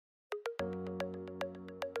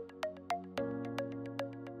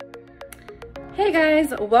Hey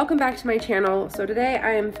guys, welcome back to my channel. So today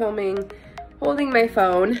I am filming holding my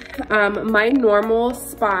phone. My normal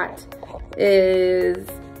spot is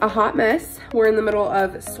a hot mess. We're in the middle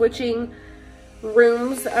of switching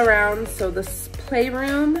rooms around. So this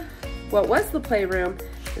playroom, what was the playroom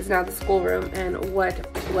is now the schoolroom, and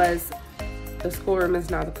what was the schoolroom is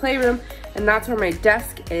now the playroom, and that's where my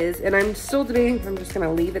desk is. And I'm still debating if I'm just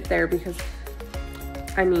gonna leave it there because,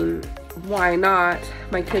 I mean, why not?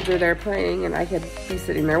 My kids are there playing and I could be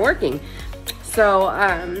sitting there working. So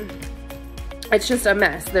it's just a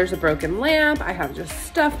mess. There's a broken lamp. I have just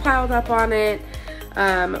stuff piled up on it.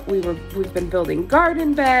 We've been building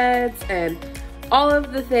garden beds and all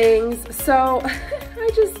of the things. So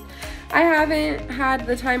I haven't had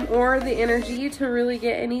the time or the energy to really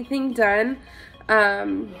get anything done.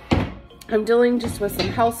 I'm dealing just with some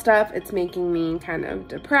health stuff. It's making me kind of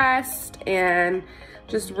depressed and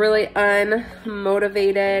just really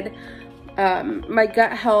unmotivated. My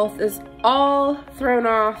gut health is all thrown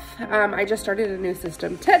off. I just started a new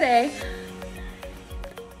system today.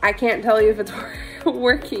 I can't tell you if it's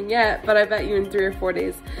working yet, but I bet you in 3 or 4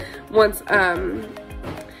 days, once, because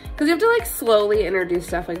you have to like slowly introduce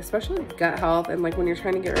stuff, like especially with gut health, and like when you're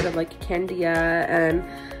trying to get rid of like candida and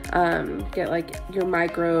get like your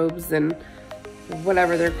microbes and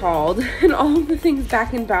whatever they're called and all of the things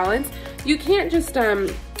back in balance. You can't just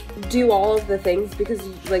do all of the things because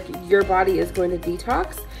like your body is going to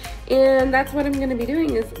detox, and that's what I'm going to be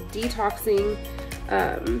doing, is detoxing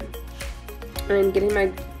and getting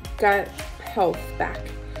my gut health back.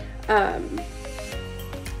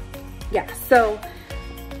 Yeah, so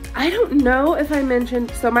I don't know if I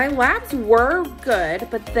mentioned, so my labs were good,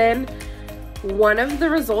 but then one of the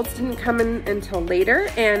results didn't come in until later,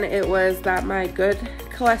 and it was that my good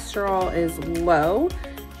cholesterol is low.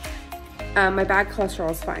 My bad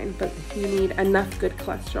cholesterol is fine, but you need enough good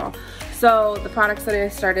cholesterol. So the products that I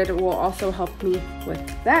started will also help me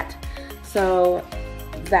with that. So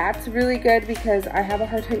that's really good because I have a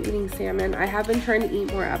hard time eating salmon. I have been trying to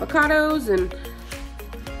eat more avocados and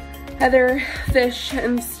other fish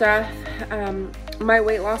and stuff. My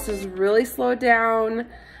weight loss has really slowed down.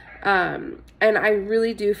 And I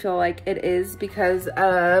really do feel like it is because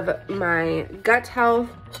of my gut health.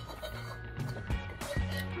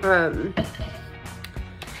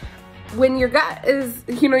 When your gut is,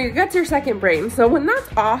 you know, your gut's your second brain. So when that's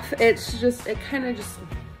off, it's just, it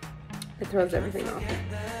throws everything off.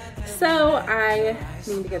 So I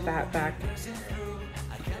need to get that back,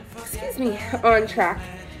 excuse me, on track.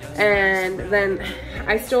 And then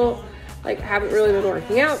I still like haven't really been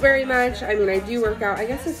working out very much. I mean, I do work out, I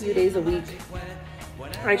guess, a few days a week.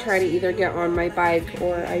 I try to either get on my bike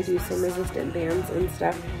or I do some resistant bands and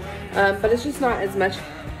stuff. But it's just not as much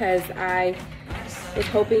as I was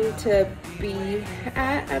hoping to be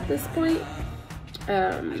at this point.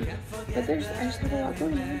 But I just have a lot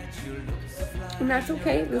going on. And that's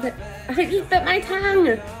okay. I just bit my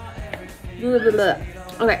tongue. Blah, blah, blah.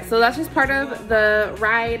 Okay, so that's just part of the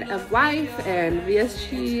ride of life, and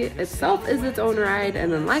VSG itself is its own ride,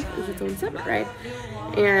 and then life is its own separate ride.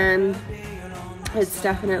 And it's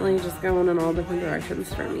definitely just going in all different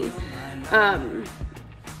directions for me.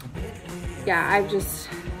 Yeah,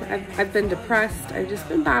 I've been depressed. I've just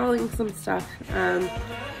been battling some stuff.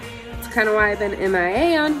 It's kind of why I've been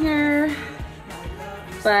MIA on here,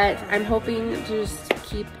 but I'm hoping to just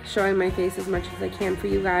keep showing my face as much as I can for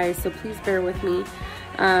you guys, so please bear with me.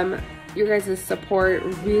 Your guys' support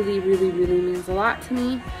really, really, really means a lot to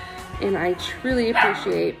me, and I truly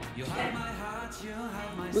appreciate.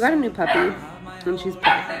 We got a new puppy, and she's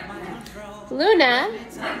pretty. Luna,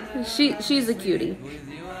 she's a cutie.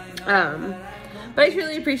 But I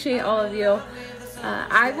truly appreciate all of you.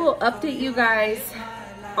 I will update you guys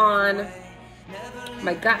on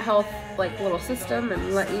my gut health like little system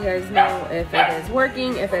and let you guys know if it is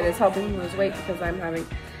working, if it is helping me lose weight, because I'm having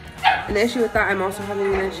an issue with that. I'm also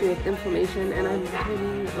having an issue with inflammation, and I'm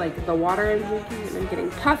getting like the water I'm drinking, and I'm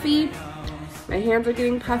getting puffy. My hands are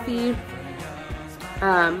getting puffy.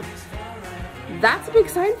 That's a big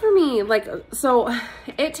sign for me. Like, so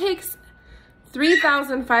it takes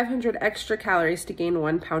 3,500 extra calories to gain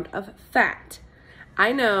 1 pound of fat.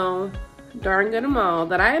 I know darn good and well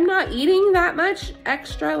that I am not eating that much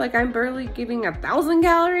extra. Like, I'm barely giving 1,000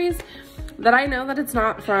 calories. That I know that it's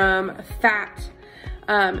not from fat,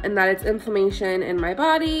 and that it's inflammation in my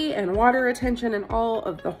body and water retention and all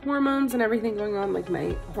of the hormones and everything going on. Like,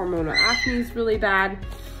 my hormonal acne is really bad.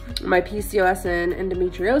 My PCOS and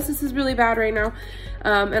endometriosis is really bad right now.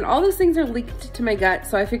 And all those things are linked to my gut.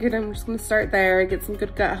 So I figured I'm just gonna start there, get some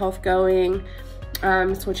good gut health going.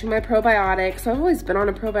 Switching my probiotic. So I've always been on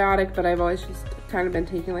a probiotic, but I've always just kind of been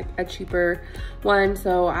taking like a cheaper one.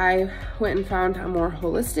 So I went and found a more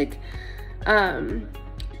holistic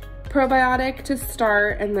probiotic to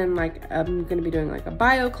start, and then like I'm gonna be doing like a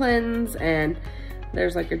bio cleanse, and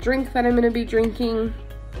there's like a drink that I'm gonna be drinking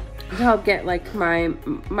to help get like my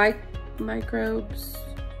microbes,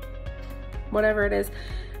 whatever it is,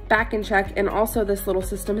 back in check. And also this little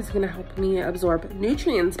system is gonna help me absorb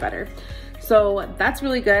nutrients better. So that's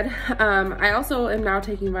really good. I also am now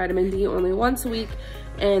taking vitamin D only once a week,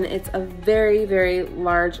 and it's a very, very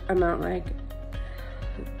large amount, like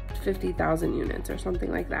 50,000 units or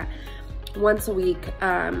something like that, once a week,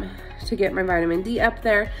 to get my vitamin D up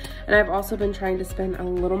there. And I've also been trying to spend a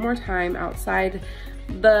little more time outside.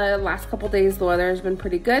 The last couple days, the weather has been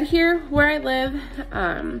pretty good here where I live.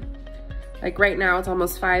 Like right now it's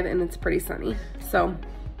almost 5 and it's pretty sunny. So,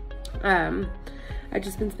 I've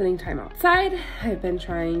just been spending time outside. I've been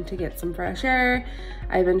trying to get some fresh air.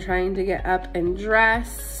 I've been trying to get up and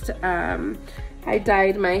dressed. I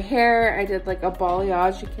dyed my hair. I did like a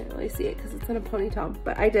balayage. You can't really see it because it's in a ponytail,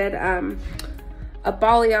 but I did a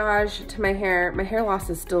balayage to my hair. My hair loss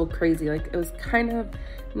is still crazy. Like, it was kind of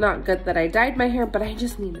not good that I dyed my hair, but I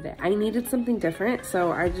just needed it. I needed something different,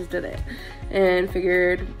 so I just did it and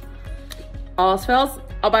figured all else fails,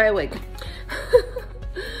 I'll buy a wig.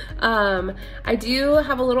 I do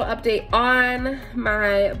have a little update on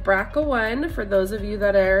my BRCA1 for those of you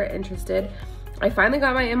that are interested. I finally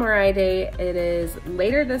got my MRI date. It is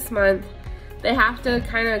later this month. They have to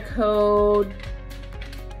kind of code,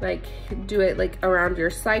 like do it like around your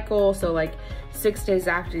cycle. So like 6 days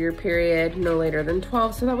after your period, no later than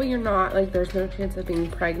 12. So that way you're not like, there's no chance of being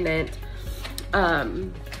pregnant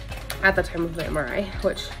at the time of the MRI,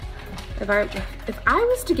 which if I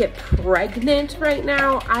was to get pregnant right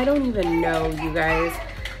now, I don't even know, you guys.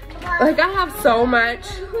 Like, I have so much,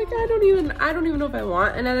 like I don't even know if I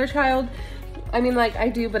want another child. I mean, like, I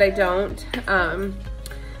do, but I don't.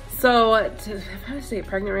 So if I was to get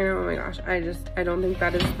pregnant right now, oh my gosh, I don't think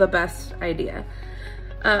that is the best idea.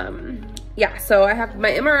 Yeah, so I have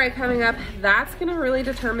my MRI coming up. That's gonna really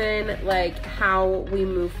determine like how we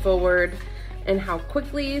move forward and how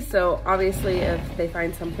quickly. So obviously if they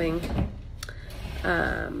find something,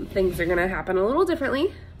 things are gonna happen a little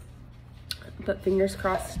differently, but fingers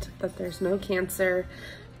crossed that there's no cancer,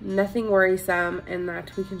 nothing worrisome, and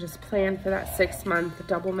that we can just plan for that 6-month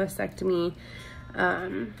double mastectomy,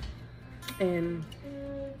 and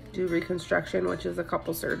do reconstruction, which is a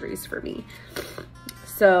couple surgeries for me.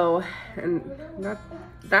 So, and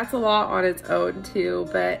that's a lot on its own too,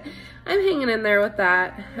 but I'm hanging in there with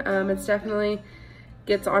that. It's definitely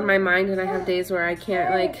gets on my mind, and I have days where I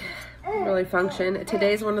can't like really function.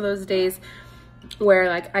 Today's one of those days where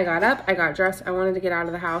like I got up, I got dressed, I wanted to get out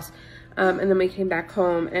of the house, and then we came back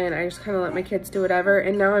home and I just kind of let my kids do whatever,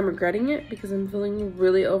 and now I'm regretting it because I'm feeling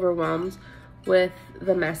really overwhelmed with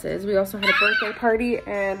the messes. We also had a birthday party,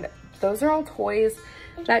 and those are all toys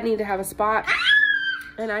that need to have a spot,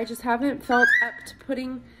 and I just haven't felt up to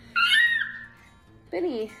putting,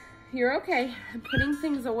 Benny, you're okay, I'm putting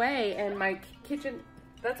things away. And my kitchen,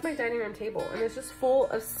 that's my dining room table, and it's just full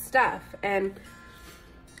of stuff. And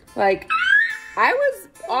like, I was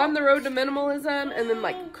on the road to minimalism, and then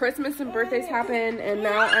like Christmas and birthdays happened, and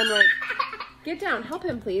now I'm like, get down, help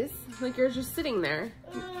him please. Like, you're just sitting there.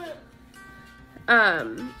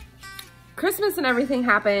 Christmas and everything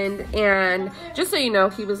happened, and just so you know,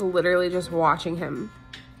 he was literally just watching him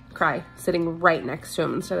cry, sitting right next to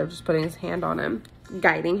him instead of just putting his hand on him,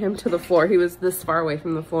 guiding him to the floor. He was this far away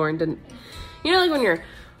from the floor and didn't, you know, like when you're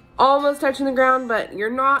almost touching the ground, but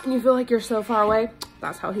you're not, and you feel like you're so far away.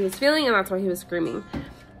 That's how he was feeling, and that's why he was screaming.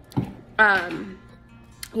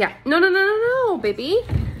 Yeah, no, baby.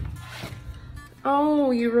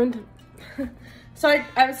 Oh, you ruined. So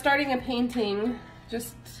I was starting a painting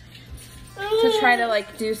just to try to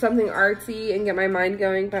like do something artsy and get my mind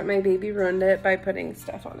going, but my baby ruined it by putting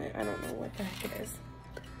stuff on it. I don't know what the heck it is.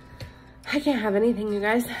 I can't have anything, you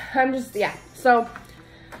guys. I'm just, yeah. So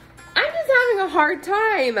I'm just having a hard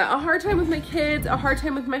time with my kids, a hard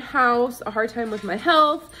time with my house, a hard time with my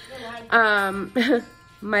health,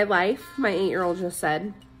 my life, my 8-year-old just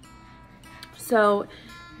said. So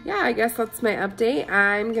yeah, I guess that's my update.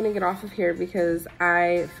 I'm gonna get off of here because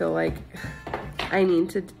I feel like I need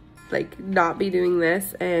to like not be doing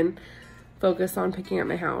this and focus on picking up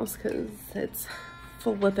my house because it's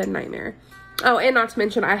flippin' nightmare. Oh, and not to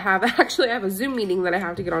mention I have a Zoom meeting that I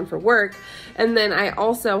have to get on for work, and then I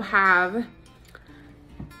also have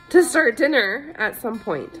to start dinner at some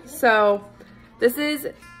point. So this is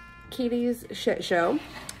Katie's shit show.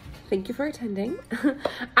 thank you for attending.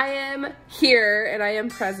 I am here and I am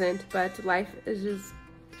present, but life is just,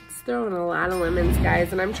 it's throwing a lot of lemons,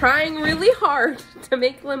 guys, and I'm trying really hard to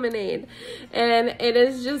make lemonade, and it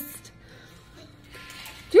is just,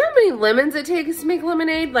 do you know how many lemons it takes to make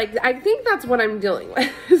lemonade? Like, I think that's what I'm dealing with.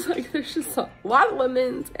 It's like, there's just a lot of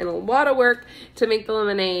lemons and a lot of work to make the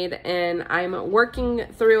lemonade, and I'm working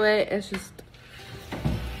through it. It's just,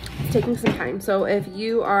 it's taking some time. So if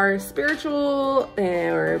you are spiritual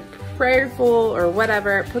or prayerful or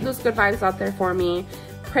whatever, put those good vibes out there for me.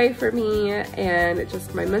 Pray for me and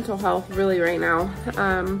just my mental health really right now.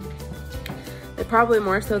 Probably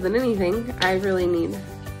more so than anything, I really need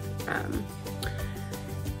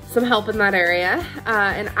some help in that area,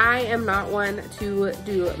 and I am not one to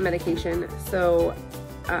do medication, so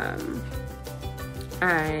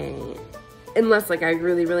unless like I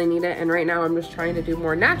really need it, and right now I'm just trying to do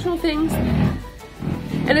more natural things,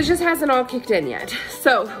 and it just hasn't all kicked in yet.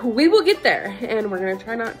 So we will get there, and we're gonna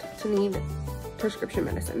try not to need prescription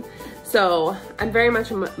medicine. So I'm very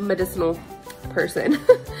much a medicinal person.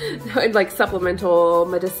 Like supplemental,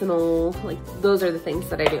 medicinal, like those are the things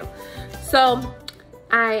that I do. So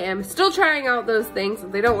I am still trying out those things.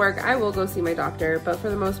 If they don't work, I will go see my doctor, but for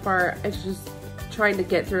the most part, it's just trying to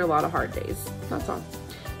get through a lot of hard days. That's all.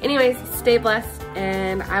 Anyways, stay blessed,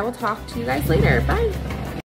 and I will talk to you guys later. Bye.